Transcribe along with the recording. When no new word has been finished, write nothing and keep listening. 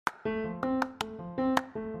Hi,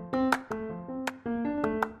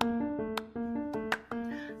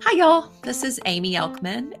 y'all. This is Amy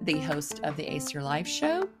Elkman, the host of the Ace Your Life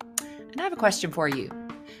show. And I have a question for you.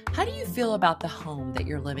 How do you feel about the home that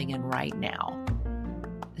you're living in right now?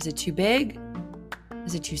 Is it too big?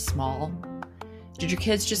 Is it too small? Did your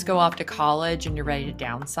kids just go off to college and you're ready to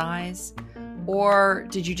downsize? Or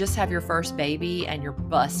did you just have your first baby and you're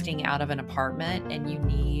busting out of an apartment and you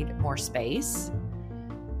need more space?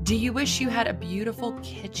 Do you wish you had a beautiful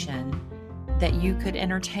kitchen that you could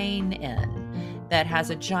entertain in, that has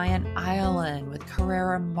a giant island with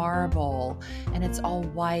Carrara marble, and it's all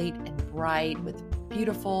white and bright with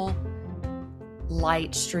beautiful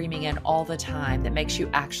light streaming in all the time that makes you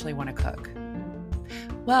actually want to cook?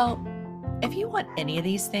 Well, if you want any of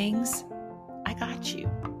these things, I got you.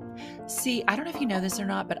 See, I don't know if you know this or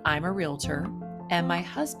not, but I'm a realtor, and my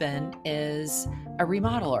husband is a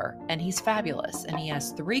remodeler, and he's fabulous, and he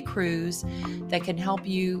has 3 crews that can help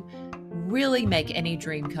you really make any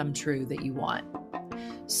dream come true that you want.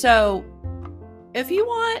 So if you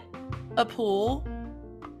want a pool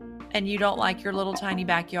and you don't like your little tiny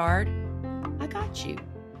backyard, I got you.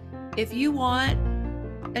 If you want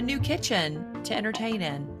a new kitchen to entertain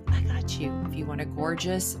in, I got you. If you want a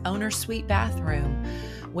gorgeous owner suite bathroom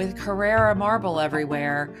with Carrara marble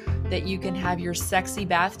everywhere that you can have your sexy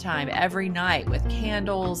bath time every night with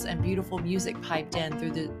candles and beautiful music piped in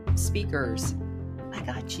through the speakers, I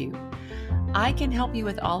got you. I can help you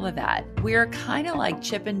with all of that. We're kind of like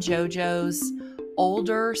Chip and JoJo's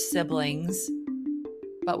older siblings,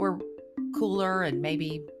 but we're cooler and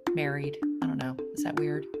maybe married. I don't know. Is that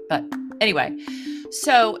weird? But anyway,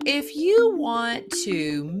 so if you want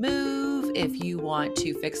to move, if you want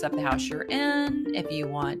to fix up the house you're in, if you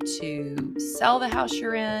want to sell the house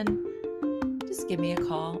you're in, just give me a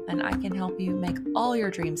call and I can help you make all your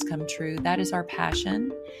dreams come true. That is our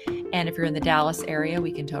passion. And if you're in the Dallas area,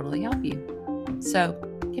 we can totally help you. So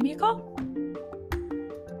give me a call.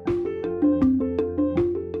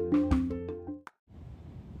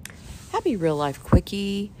 Happy Real Life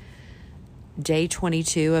Quickie, day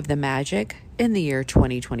 22 of the magic in the year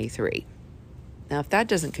 2023. Now, if that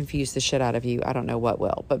doesn't confuse the shit out of you, I don't know what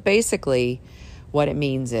will. But basically, what it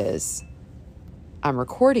means is I'm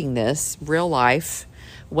recording this real life,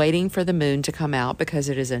 waiting for the moon to come out because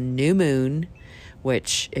it is a new moon,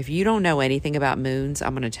 which if you don't know anything about moons,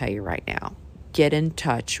 I'm going to tell you right now. Get in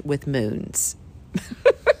touch with moons.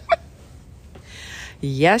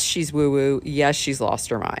 Yes, she's woo-woo. Yes, she's lost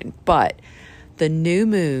her mind. But the new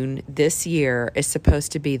moon this year is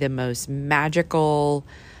supposed to be the most magical,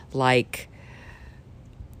 like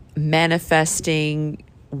manifesting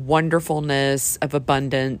wonderfulness of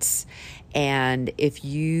abundance. And if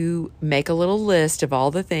you make a little list of all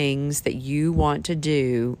the things that you want to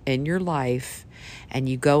do in your life, and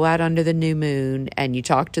you go out under the new moon and you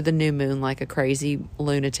talk to the new moon like a crazy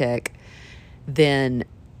lunatic, then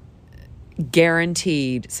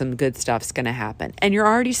guaranteed some good stuff's going to happen. And you're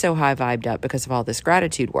already so high vibed up because of all this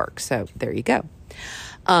gratitude work. So there you go.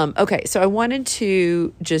 Okay, so I wanted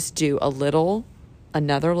to just do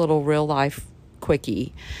another little real life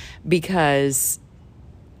quickie because,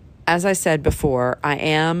 as I said before, I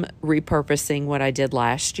am repurposing what I did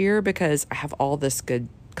last year because I have all this good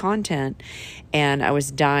content and I was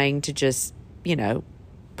dying to just,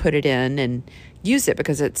 put it in and use it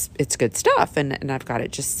because it's good stuff and I've got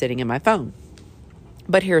it just sitting in my phone.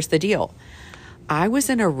 But here's the deal. I was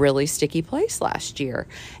in a really sticky place last year,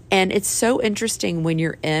 and it's so interesting when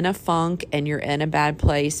you're in a funk and you're in a bad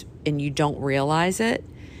place and you don't realize it.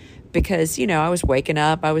 Because, I was waking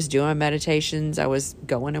up, I was doing meditations, I was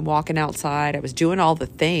going and walking outside, I was doing all the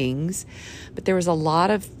things, but there was a lot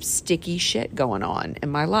of sticky shit going on in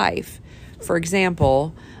my life. For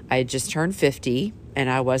example, I had just turned 50 and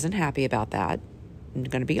I wasn't happy about that. I'm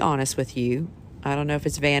going to be honest with you. I don't know if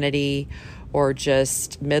it's vanity or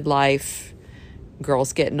just midlife,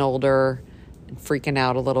 girls getting older and freaking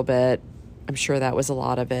out a little bit. I'm sure that was a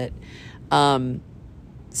lot of it.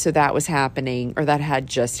 So that was happening, or that had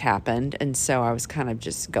just happened. And so I was kind of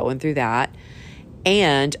just going through that.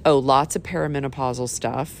 And, lots of perimenopausal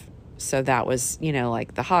stuff. So that was,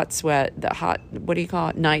 like the hot sweat,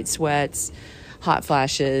 night sweats, hot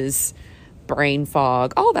flashes, brain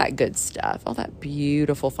fog, all that good stuff, all that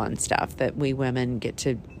beautiful, fun stuff that we women get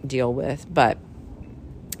to deal with. But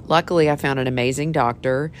luckily, I found an amazing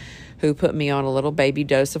doctor who put me on a little baby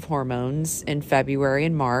dose of hormones in February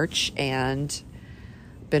and March, and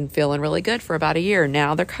been feeling really good for about a year.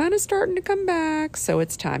 Now they're kind of starting to come back, so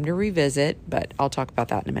it's time to revisit, but I'll talk about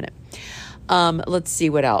that in a minute. Let's see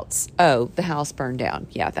what else. Oh, the house burned down.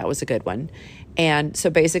 Yeah, that was a good one. And so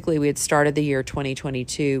basically we had started the year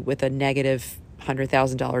 2022 with a negative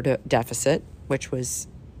 $100,000 deficit, which was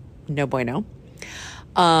no bueno.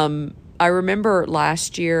 I remember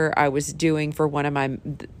last year I was doing for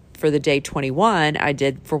the day 21, I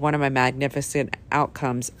did for one of my magnificent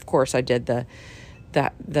outcomes. Of course, I did the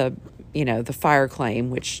fire claim,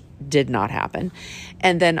 which did not happen.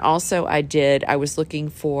 And then also I was looking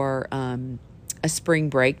for, a spring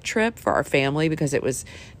break trip for our family because it was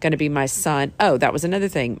going to be my son. Oh, that was another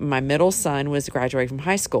thing. My middle son was graduating from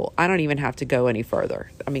high school. I don't even have to go any further.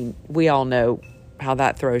 I mean, we all know how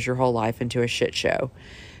that throws your whole life into a shit show,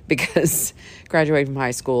 because graduating from high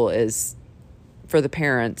school is, for the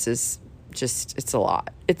parents, is just, it's a lot.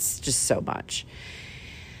 It's just so much.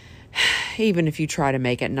 Even if you try to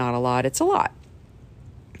make it not a lot, it's a lot.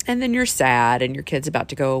 And then you're sad and your kid's about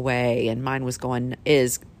to go away, and mine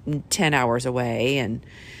is 10 hours away and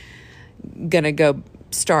gonna go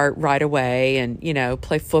start right away and,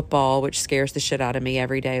 play football, which scares the shit out of me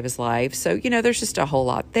every day of his life. So, there's just a whole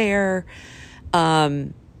lot there.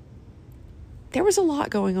 There was a lot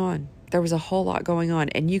going on. There was a whole lot going on,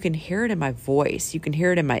 and you can hear it in my voice. You can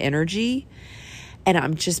hear it in my energy. And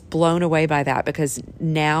I'm just blown away by that, because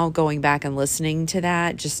now going back and listening to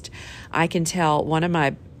that, I can tell. One of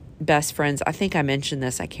my best friends, I think I mentioned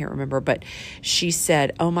this, I can't remember, but she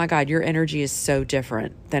said, "Oh my God, your energy is so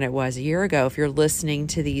different than it was a year ago. If you're listening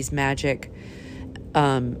to these magic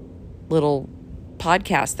little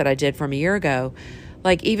podcasts that I did from a year ago,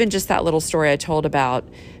 like even just that little story I told about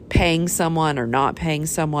paying someone or not paying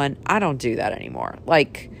someone, I don't do that anymore.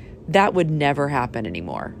 Like, that would never happen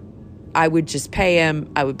anymore. I would just pay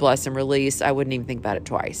him. I would bless and release. I wouldn't even think about it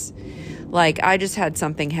twice. Like, I just had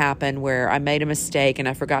something happen where I made a mistake and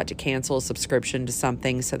I forgot to cancel a subscription to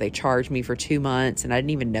something. So they charged me for 2 months and I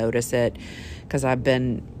didn't even notice it because I've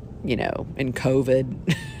been, in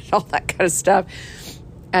COVID, all that kind of stuff.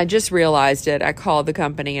 I just realized it. I called the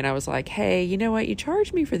company and I was like, "Hey, you know what? You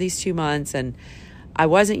charged me for these 2 months and I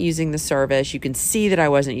wasn't using the service. You can see that I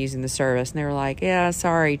wasn't using the service." And they were like, "Yeah,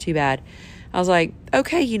 sorry, too bad." I was like,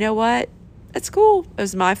 "Okay, you know what? It's cool. It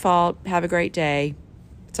was my fault. Have a great day.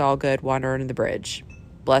 It's all good. Water under the bridge.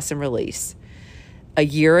 Bless and release." A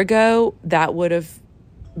year ago, that would have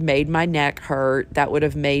made my neck hurt. That would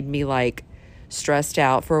have made me stressed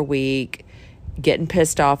out for a week, getting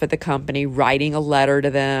pissed off at the company, writing a letter to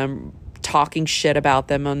them, talking shit about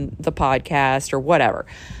them on the podcast or whatever.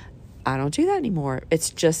 I don't do that anymore. It's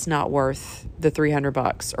just not worth the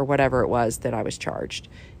 $300 or whatever it was that I was charged.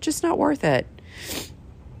 Just not worth it.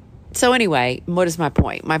 So anyway, what is my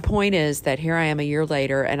point? My point is that here I am a year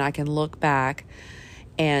later and I can look back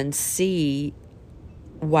and see,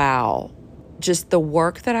 wow, just the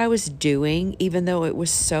work that I was doing, even though it was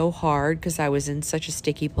so hard because I was in such a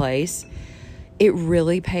sticky place, it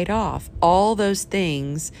really paid off. All those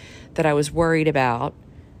things that I was worried about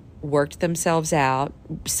worked themselves out.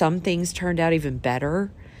 Some things turned out even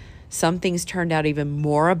better. Some things turned out even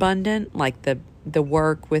more abundant, like the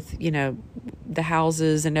work with, the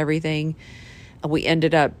houses and everything. We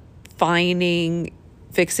ended up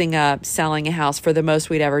fixing up, selling a house for the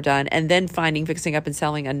most we'd ever done, and then fixing up and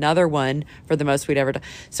selling another one for the most we'd ever done.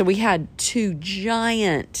 So we had 2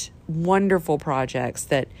 giant, wonderful projects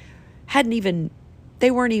that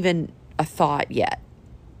they weren't even a thought yet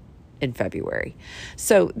in February.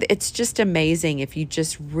 So it's just amazing if you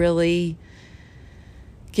just really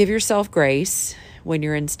give yourself grace when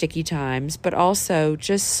you're in sticky times, but also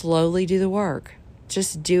just slowly do the work.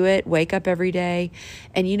 Just do it. Wake up every day.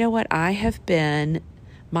 And you know what?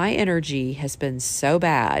 My energy has been so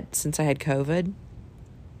bad since I had COVID.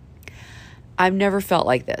 I've never felt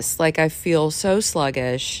like this. Like, I feel so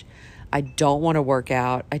sluggish. I don't want to work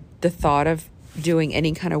out. The thought of doing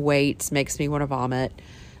any kind of weights makes me want to vomit.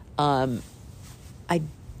 I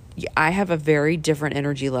have a very different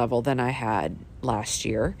energy level than I had last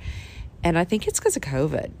year. And I think it's because of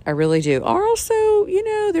COVID. I really do. Also,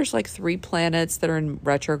 there's 3 planets that are in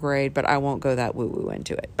retrograde, but I won't go that woo-woo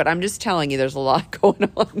into it. But I'm just telling you, there's a lot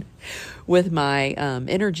going on with my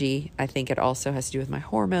energy. I think it also has to do with my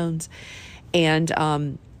hormones.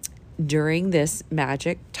 And during this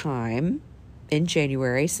magic time in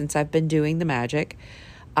January, since I've been doing the magic,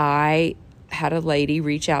 I had a lady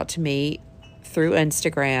reach out to me through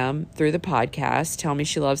Instagram, through the podcast, tell me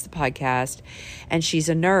she loves the podcast. And she's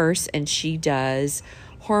a nurse and she does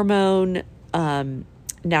hormone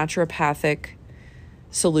naturopathic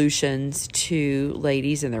solutions to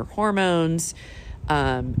ladies and their hormones.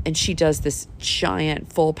 And she does this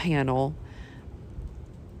giant full panel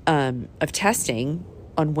of testing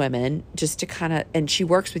on women just to kind of, and she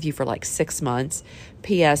works with you for like 6 months.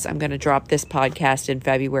 P.S. I'm going to drop this podcast in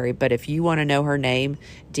February, but if you want to know her name,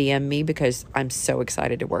 DM me because I'm so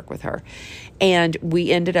excited to work with her. And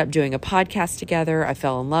we ended up doing a podcast together. I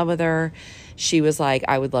fell in love with her. She was like,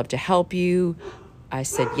 I would love to help you. I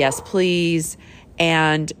said, yes, please.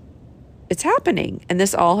 And it's happening. And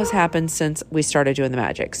this all has happened since we started doing the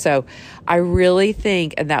magic. So I really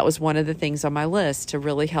think, and that was one of the things on my list to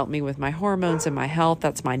really help me with my hormones and my health.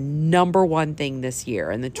 That's my number one thing this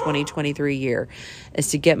year in the 2023 year,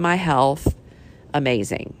 is to get my health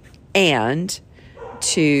amazing and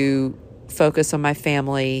to focus on my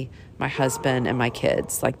family, my husband, and my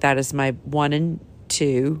kids. Like, that is my 1 and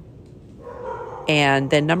 2. And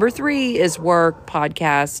then number 3 is work,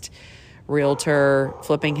 podcast, realtor,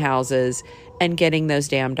 flipping houses, and getting those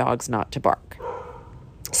damn dogs not to bark.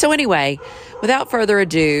 So anyway, without further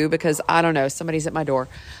ado, because I don't know, somebody's at my door,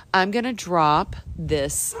 I'm going to drop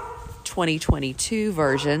this 2022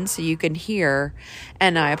 version so you can hear.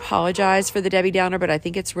 And I apologize for the Debbie Downer, but I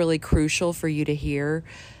think it's really crucial for you to hear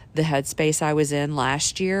the headspace I was in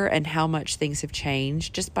last year and how much things have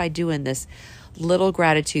changed just by doing this little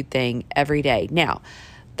gratitude thing every day. Now,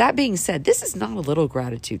 that being said, this is not a little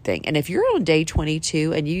gratitude thing. And if you're on day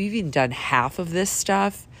 22 and you've even done half of this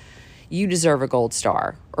stuff, you deserve a gold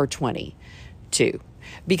star, or 22,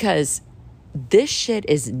 because this shit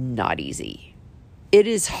is not easy. It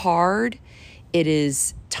is hard. It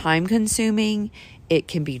is time consuming. It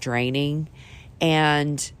can be draining.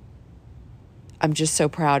 And I'm just so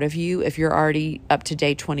proud of you. If you're already up to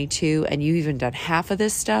day 22 and you've even done half of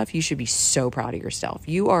this stuff, you should be so proud of yourself.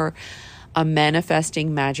 You are a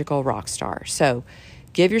manifesting magical rock star. So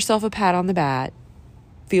give yourself a pat on the back,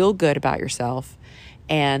 feel good about yourself,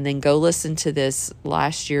 and then go listen to this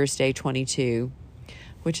last year's day 22,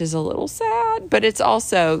 which is a little sad, but it's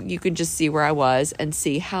also, you can just see where I was and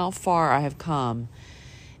see how far I have come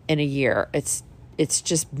in a year. It's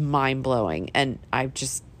just mind blowing. And I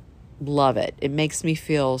just love it. It makes me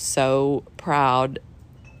feel so proud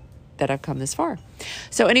that I've come this far.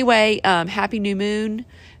 So anyway, happy new moon.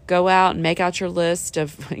 Go out and make out your list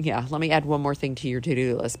of, let me add one more thing to your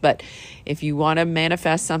to-do list. But if you want to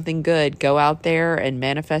manifest something good, go out there and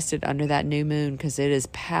manifest it under that new moon, because it is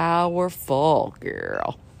powerful,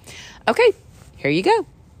 girl. Okay, here you go.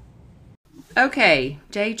 Okay,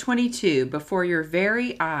 day 22, before your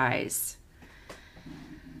very eyes.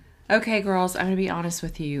 Okay, girls, I'm going to be honest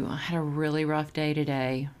with you. I had a really rough day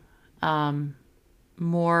today.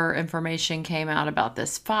 More information came out about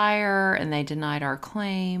this fire and they denied our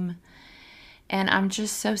claim. And I'm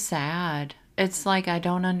just so sad. It's like, I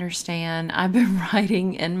don't understand. I've been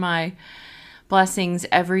writing in my blessings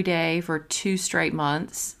every day for 2 straight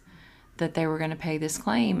months that they were going to pay this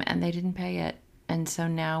claim, and they didn't pay it. And so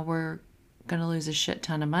now we're going to lose a shit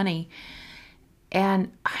ton of money.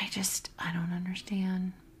 And I don't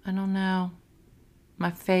understand. I don't know. My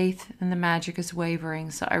faith in the magic is wavering.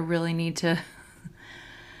 So I really need to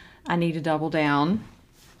double down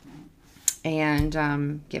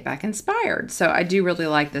and get back inspired. So I do really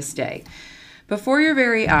like this day. Before your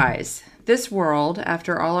very eyes, this world,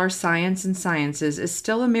 after all our science and sciences, is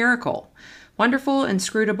still a miracle. Wonderful,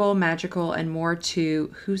 inscrutable, magical, and more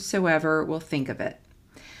to whosoever will think of it.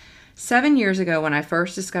 7 years ago, when I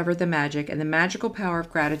first discovered the magic and the magical power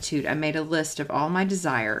of gratitude, I made a list of all my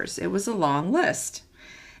desires. It was a long list.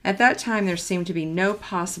 At that time, there seemed to be no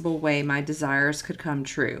possible way my desires could come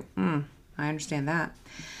true. I understand that.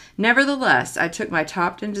 Nevertheless, I took my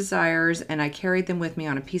top 10 desires and I carried them with me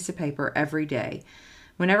on a piece of paper every day.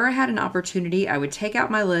 Whenever I had an opportunity, I would take out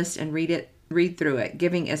my list and read through it,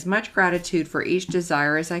 giving as much gratitude for each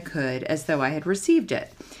desire as I could, as though I had received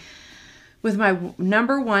it. With my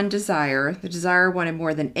number 1 desire, the desire I wanted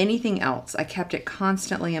more than anything else, I kept it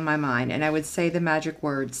constantly in my mind, and I would say the magic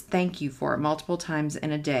words, thank you, for it multiple times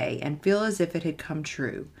in a day, and feel as if it had come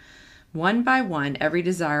true. One by one, every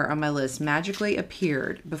desire on my list magically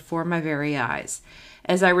appeared before my very eyes.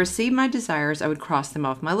 As I received my desires, I would cross them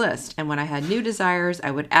off my list, and when I had new desires, I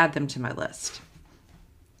would add them to my list.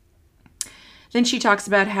 Then she talks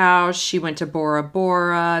about how she went to Bora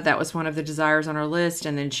Bora. That was one of the desires on her list.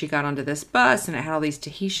 And then she got onto this bus and it had all these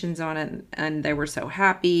Tahitians on it and they were so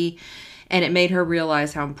happy. And it made her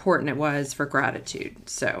realize how important it was for gratitude.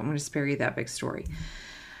 So I'm going to spare you that big story.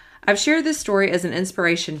 I've shared this story as an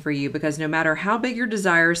inspiration for you because no matter how big your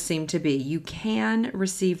desires seem to be, you can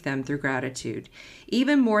receive them through gratitude.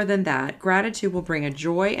 Even more than that, gratitude will bring a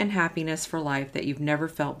joy and happiness for life that you've never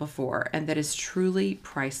felt before and that is truly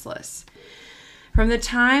priceless. From the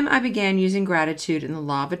time I began using gratitude and the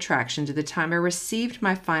law of attraction to the time I received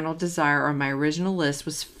my final desire on my original list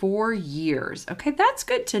was 4 years. Okay, that's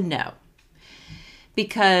good to know.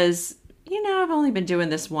 Because, I've only been doing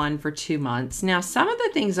this one for 2 months. Now, some of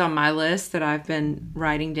the things on my list that I've been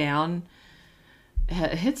writing down,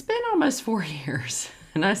 it's been almost 4 years.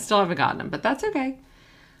 And I still haven't gotten them, but that's okay.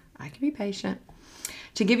 I can be patient.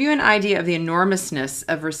 To give you an idea of the enormousness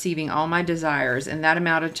of receiving all my desires in that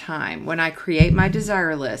amount of time, when I create my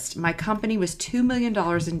desire list, my company was $2 million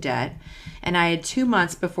in debt, and I had 2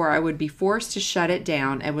 months before I would be forced to shut it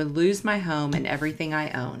down and would lose my home and everything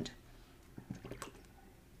I owned.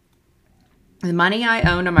 The money I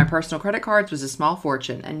owned on my personal credit cards was a small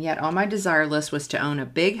fortune, and yet on my desire list was to own a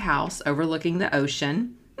big house overlooking the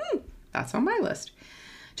ocean. That's on my list.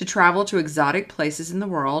 To travel to exotic places in the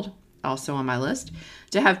world, also on my list.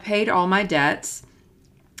 To have paid all my debts,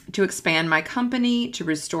 to expand my company, to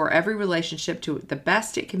restore every relationship to the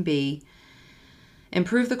best it can be,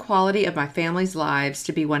 improve the quality of my family's lives,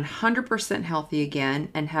 to be 100% healthy again,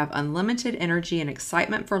 and have unlimited energy and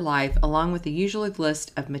excitement for life, along with the usual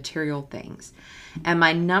list of material things. And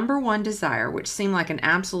my number one desire, which seemed like an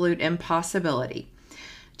absolute impossibility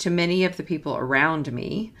to many of the people around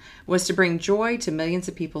me, was to bring joy to millions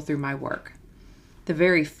of people through my work. The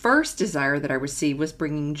very first desire that I received was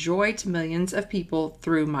bringing joy to millions of people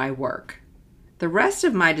through my work. The rest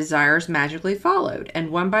of my desires magically followed, and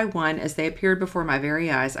one by one, as they appeared before my very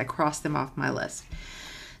eyes, I crossed them off my list.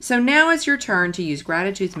 So now it's your turn to use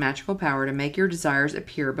gratitude's magical power to make your desires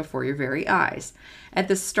appear before your very eyes. At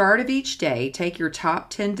the start of each day, take your top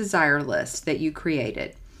 10 desire list that you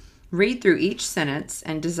created. Read through each sentence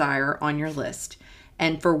and desire on your list.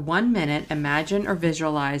 And for 1 minute, imagine or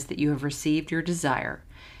visualize that you have received your desire.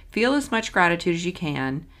 Feel as much gratitude as you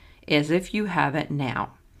can, as if you have it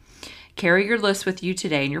now. Carry your list with you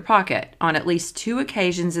today in your pocket. On at least 2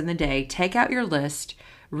 occasions in the day, take out your list,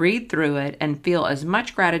 read through it, and feel as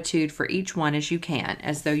much gratitude for each one as you can,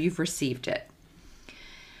 as though you've received it.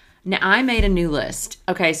 Now, I made a new list.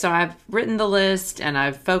 Okay, so I've written the list and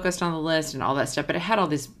I've focused on the list and all that stuff, but it had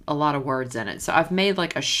a lot of words in it. So I've made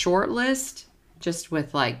like a short list just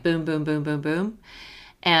with like boom, boom, boom, boom, boom.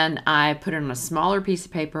 And I put it on a smaller piece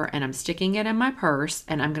of paper and I'm sticking it in my purse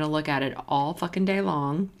and I'm going to look at it all fucking day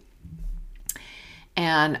long.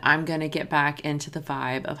 And I'm going to get back into the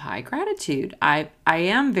vibe of high gratitude. I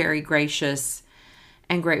am very gracious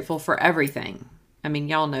and grateful for everything. I mean,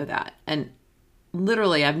 y'all know that. And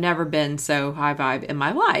literally, I've never been so high vibe in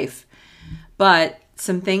my life. But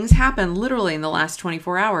some things happened literally in the last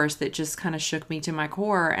 24 hours that just kind of shook me to my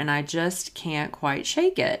core. And I just can't quite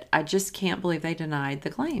shake it. I just can't believe they denied the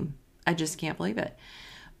claim. I just can't believe it.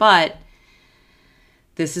 But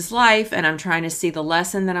this is life. And I'm trying to see the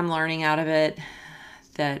lesson that I'm learning out of it.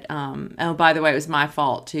 That, oh, by the way, it was my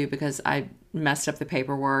fault too, because I messed up the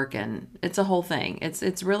paperwork and it's a whole thing.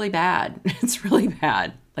 It's really bad. It's really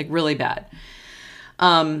bad, like really bad.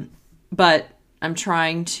 But I'm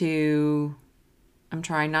trying not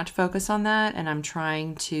to focus on that. And I'm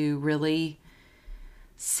trying to really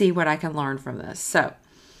see what I can learn from this. So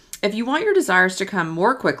if you want your desires to come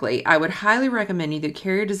more quickly, I would highly recommend you to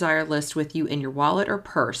carry your desire list with you in your wallet or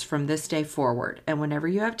purse from this day forward. And whenever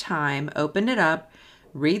you have time, open it up,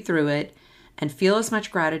 read through it, and feel as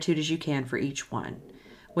much gratitude as you can for each one.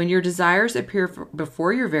 When your desires appear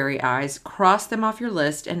before your very eyes, cross them off your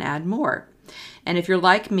list and add more. And if you're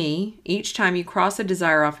like me, each time you cross a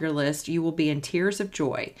desire off your list, you will be in tears of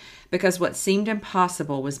joy because what seemed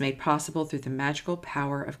impossible was made possible through the magical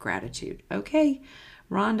power of gratitude. Okay,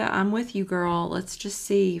 Rhonda, I'm with you, girl. Let's just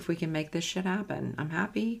see if we can make this shit happen. I'm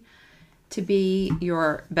happy to be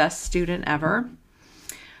your best student ever.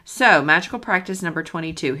 So, magical practice number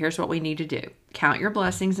 22. Here's what we need to do. Count your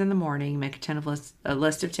blessings in the morning. Make a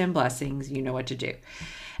list of 10 blessings. You know what to do.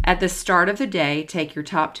 At the start of the day, take your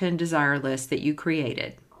top 10 desire list that you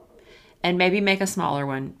created. And maybe make a smaller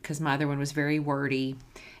one because my other one was very wordy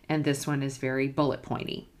and this one is very bullet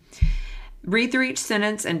pointy. Read through each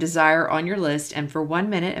sentence and desire on your list, and for 1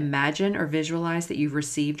 minute, imagine or visualize that you've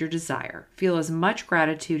received your desire. Feel as much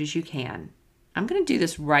gratitude as you can. I'm going to do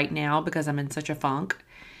this right now because I'm in such a funk.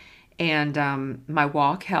 And my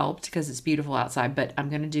walk helped because it's beautiful outside, but I'm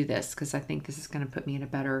going to do this because I think this is going to put me in a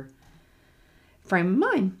better frame of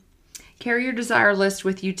mind. Carry your desire list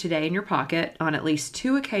with you today in your pocket. On at least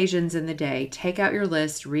 2 occasions in the day, take out your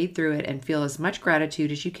list, read through it, and feel as much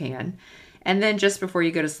gratitude as you can. And then just before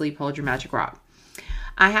you go to sleep, hold your magic rock.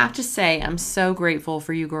 I have to say, I'm so grateful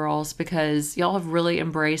for you girls because y'all have really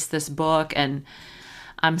embraced this book, and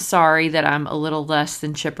I'm sorry that I'm a little less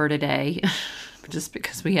than chipper today. Just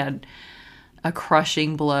because we had a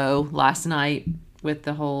crushing blow last night with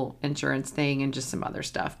the whole insurance thing and just some other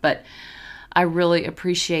stuff. But I really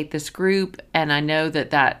appreciate this group, and I know that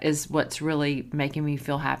that is what's really making me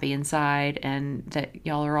feel happy inside, and that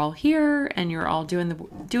y'all are all here and you're all doing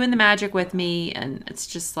the magic with me, and it's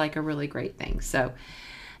just like a really great thing. So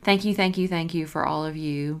thank you for all of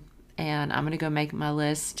you. And I'm going to go make my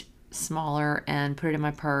list smaller and put it in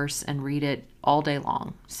my purse and read it all day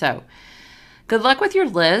long. So good luck with your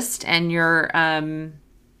list and your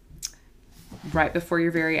right before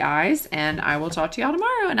your very eyes. And I will talk to y'all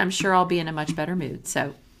tomorrow, and I'm sure I'll be in a much better mood.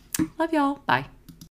 So love y'all. Bye.